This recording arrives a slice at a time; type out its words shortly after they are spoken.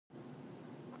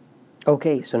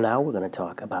Okay, so now we're going to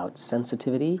talk about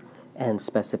sensitivity and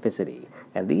specificity,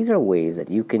 and these are ways that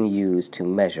you can use to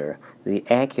measure the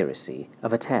accuracy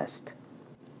of a test.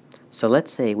 So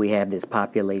let's say we have this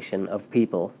population of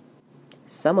people,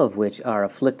 some of which are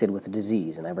afflicted with a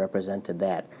disease, and I've represented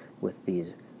that with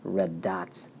these red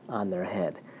dots on their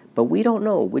head. But we don't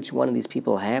know which one of these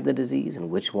people have the disease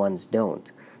and which ones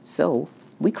don't. So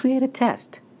we create a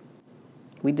test.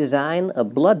 We design a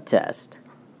blood test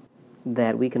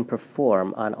that we can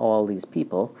perform on all these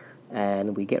people,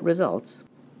 and we get results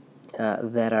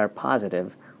that are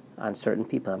positive on certain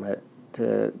people. I'm going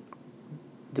to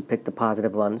depict the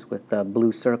positive ones with a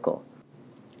blue circle.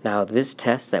 Now, this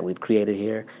test that we've created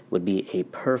here would be a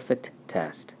perfect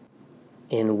test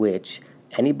in which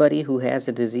anybody who has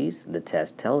a disease, the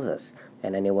test tells us,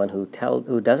 and anyone who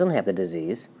doesn't have the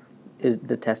disease,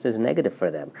 the test is negative for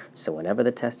them. So whenever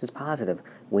the test is positive,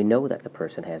 we know that the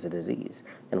person has a disease.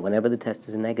 And whenever the test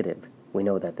is negative, we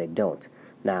know that they don't.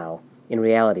 Now, in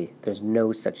reality, there's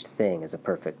no such thing as a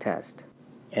perfect test.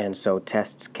 And so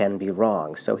tests can be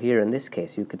wrong. So here in this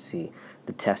case, you could see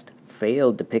the test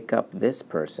failed to pick up this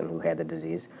person who had the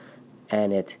disease,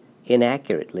 and it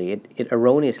inaccurately, it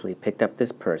erroneously picked up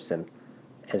this person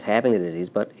as having the disease,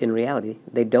 but in reality,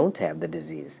 they don't have the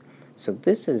disease. So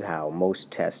this is how most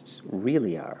tests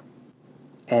really are.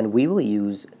 And we will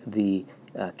use the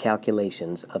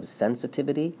calculations of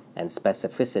sensitivity and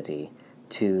specificity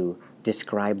to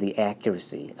describe the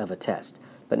accuracy of a test.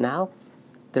 But now,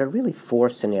 there are really 4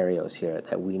 scenarios here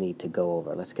that we need to go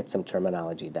over. Let's get some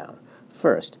terminology down.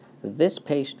 First, this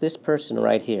person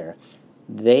right here,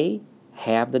 they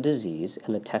have the disease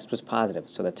and the test was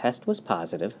positive. So the test was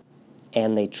positive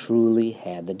and they truly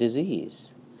had the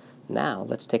disease. Now,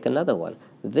 let's take another one.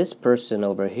 This person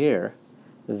over here,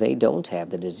 they don't have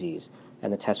the disease,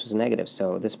 and the test was negative.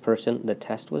 So this person, the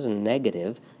test was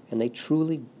negative, and they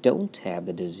truly don't have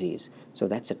the disease. So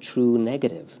that's a true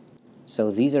negative.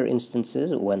 So these are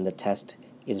instances when the test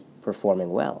is performing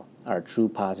well, our true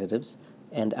positives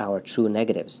and our true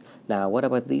negatives. Now, what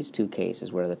about these 2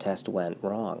 cases where the test went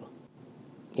wrong?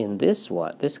 In this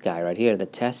guy right here, the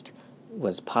test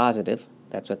was positive.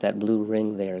 That's what that blue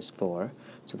ring there is for.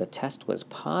 So the test was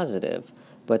positive,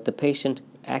 but the patient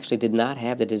actually did not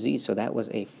have the disease, so that was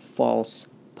a false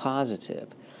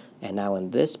positive. And now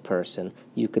in this person,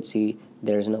 you could see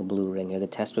there's no blue ring here. The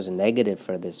test was negative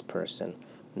for this person,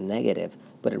 negative,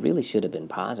 but it really should have been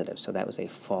positive, so that was a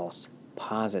false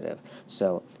positive.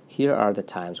 So here are the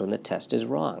times when the test is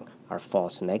wrong, our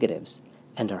false negatives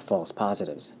and our false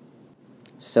positives.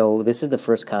 So this is the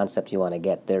first concept you want to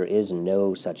get. There is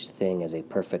no such thing as a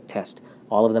perfect test.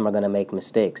 All of them are going to make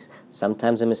mistakes.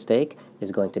 Sometimes a mistake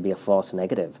is going to be a false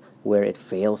negative, where it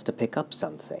fails to pick up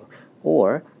something.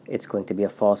 Or it's going to be a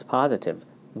false positive,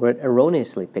 where it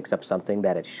erroneously picks up something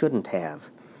that it shouldn't have.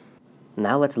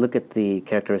 Now let's look at the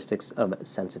characteristics of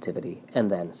sensitivity and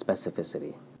then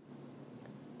specificity.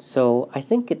 So I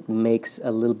think it makes a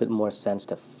little bit more sense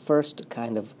to first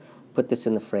kind of put this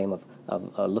in the frame of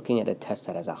looking at a test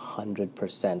that has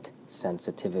 100%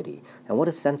 sensitivity. And what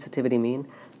does sensitivity mean?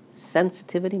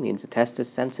 Sensitivity means the test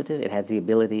is sensitive. It has the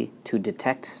ability to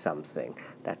detect something.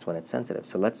 That's when it's sensitive.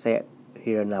 So let's say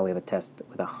here now we have a test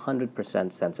with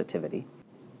 100% sensitivity.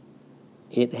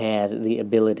 It has the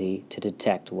ability to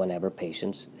detect whenever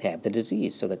patients have the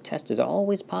disease. So the test is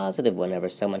always positive whenever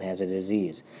someone has a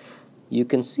disease. You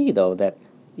can see, though, that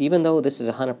even though this is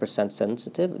 100%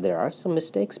 sensitive, there are some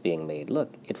mistakes being made.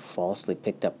 Look, it falsely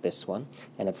picked up this one,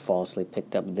 and it falsely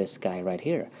picked up this guy right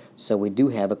here. So we do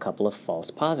have a couple of false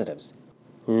positives.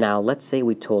 Now, let's say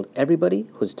we told everybody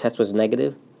whose test was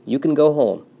negative, you can go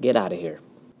home, get out of here.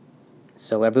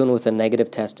 So everyone with a negative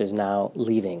test is now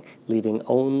leaving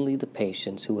only the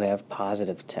patients who have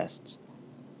positive tests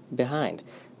behind.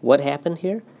 What happened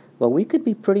here? Well, we could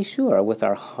be pretty sure with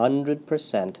our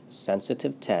 100%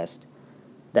 sensitive test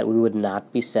that we would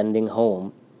not be sending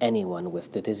home anyone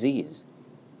with the disease.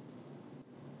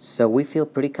 So we feel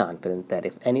pretty confident that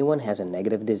if anyone has a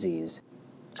negative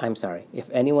if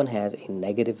anyone has a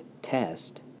negative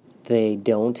test, they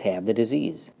don't have the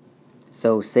disease.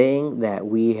 So saying that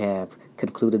we have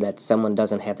concluded that someone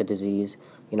doesn't have the disease,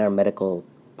 in our medical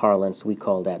parlance, we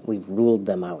call that we've ruled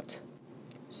them out.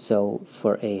 So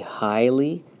for a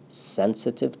highly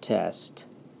sensitive test,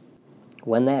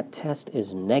 when that test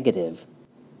is negative,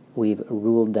 we've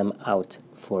ruled them out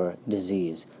for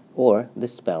disease, or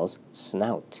this spells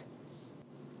snout.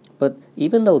 But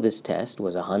even though this test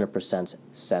was 100%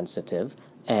 sensitive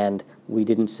and we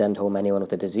didn't send home anyone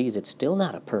with a disease, it's still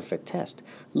not a perfect test.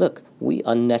 Look, we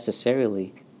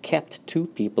unnecessarily kept 2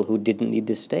 people who didn't need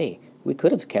to stay. We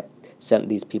could have sent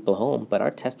these people home, but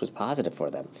our test was positive for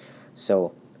them.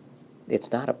 So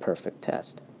it's not a perfect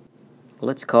test.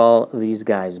 Let's call these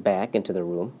guys back into the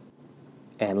room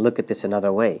and look at this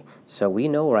another way. So we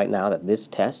know right now that this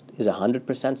test is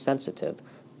 100% sensitive,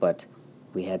 but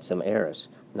we had some errors.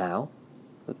 Now,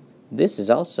 this is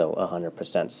also a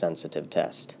 100% sensitive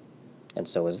test, and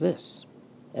so is this,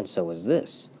 and so is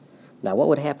this. Now what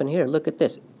would happen here? Look at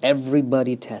this.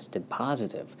 Everybody tested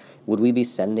positive. Would we be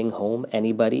sending home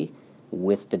anybody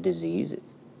with the disease?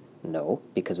 No,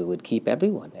 because we would keep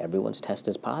everyone. Everyone's test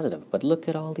is positive. But look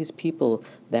at all these people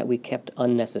that we kept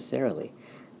unnecessarily.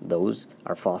 Those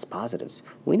are false positives.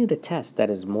 We need a test that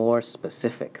is more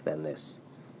specific than this.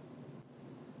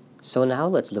 So now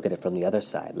let's look at it from the other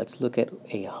side. Let's look at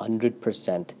a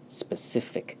 100%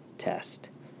 specific test.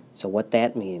 So what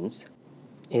that means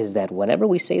is that whenever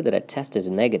we say that a test is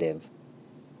negative,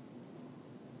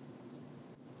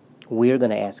 we're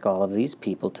going to ask all of these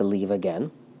people to leave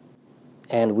again,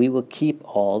 and we will keep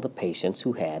all the patients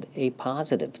who had a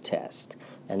positive test.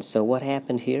 And so what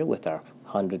happened here with our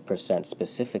 100%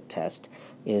 specific test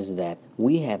is that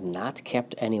we have not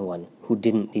kept anyone who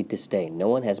didn't need to stay. No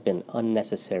one has been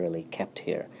unnecessarily kept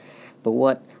here.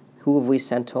 But who have we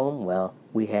sent home? Well,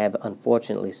 we have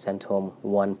unfortunately sent home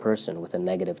one person with a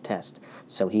negative test.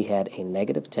 So he had a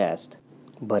negative test,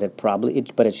 but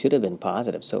it should have been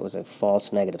positive. So it was a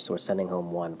false negative. So we're sending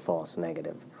home one false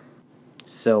negative.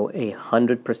 So a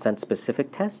 100%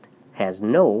 specific test has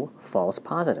no false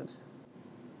positives.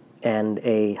 And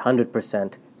a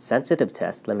 100% sensitive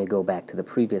test, let me go back to the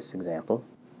previous example,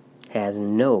 has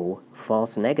no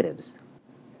false negatives.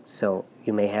 So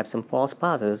you may have some false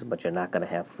positives, but you're not going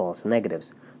to have false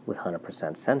negatives with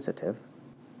 100% sensitive.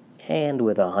 And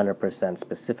with a 100%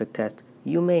 specific test,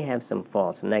 you may have some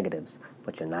false negatives,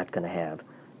 but you're not going to have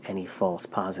any false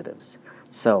positives.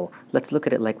 So let's look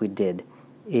at it like we did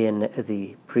in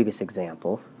the previous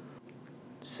example.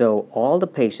 So all the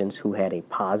patients who had a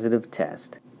positive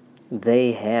test,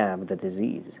 they have the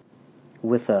disease.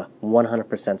 With a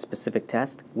 100% specific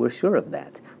test, we're sure of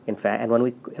that. In fact, and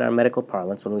in our medical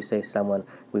parlance, when we say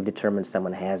we've determined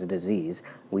someone has a disease,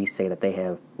 we say that they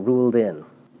have ruled in.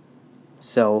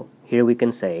 So here we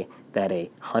can say that a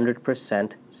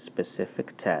 100%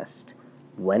 specific test,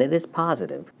 when it is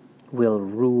positive, will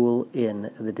rule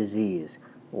in the disease,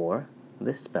 or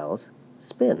this spells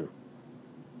spin.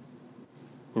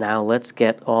 Now let's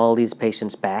get all these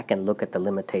patients back and look at the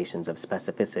limitations of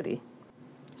specificity.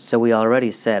 So we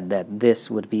already said that this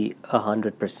would be a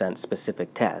 100%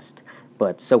 specific test,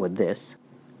 but so would this,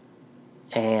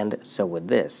 and so would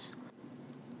this.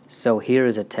 So here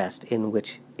is a test in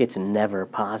which it's never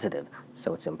positive.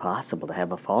 So it's impossible to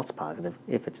have a false positive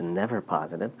if it's never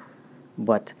positive,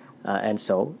 and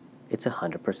so it's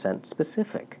 100%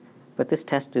 specific. But this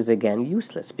test is again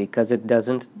useless because it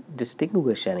doesn't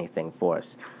distinguish anything for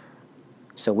us.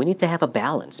 So we need to have a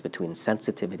balance between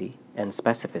sensitivity and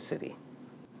specificity.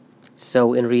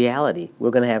 So in reality, we're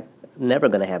never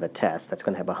going to have a test that's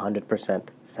going to have 100%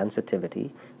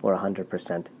 sensitivity or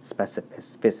 100%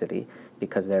 specificity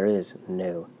because there is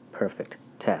no perfect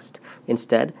test.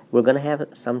 Instead, we're going to have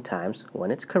it sometimes when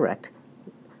it's correct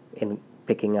in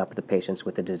picking up the patients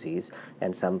with the disease,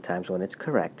 and sometimes when it's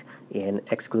correct in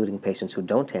excluding patients who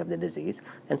don't have the disease,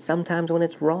 and sometimes when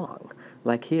it's wrong,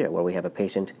 like here where we have a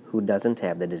patient who doesn't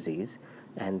have the disease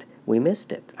and we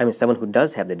missed it. I mean, someone who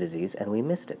does have the disease and we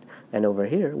missed it. And over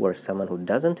here we're someone who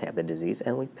doesn't have the disease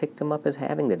and we picked them up as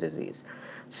having the disease.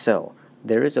 So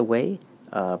there is a way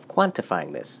of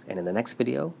quantifying this, and in the next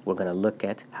video we're going to look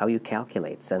at how you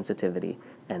calculate sensitivity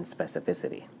and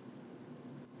specificity.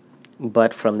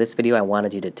 But from this video, I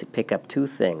wanted you to pick up two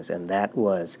things, and that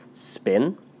was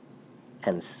spin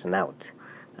and snout.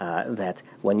 That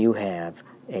when you have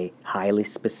a highly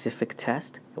specific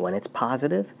test, when it's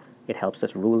positive, it helps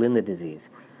us rule in the disease.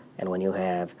 And when you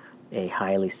have a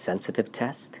highly sensitive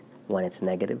test, when it's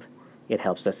negative, it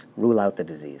helps us rule out the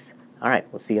disease. All right,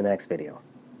 we'll see you in the next video.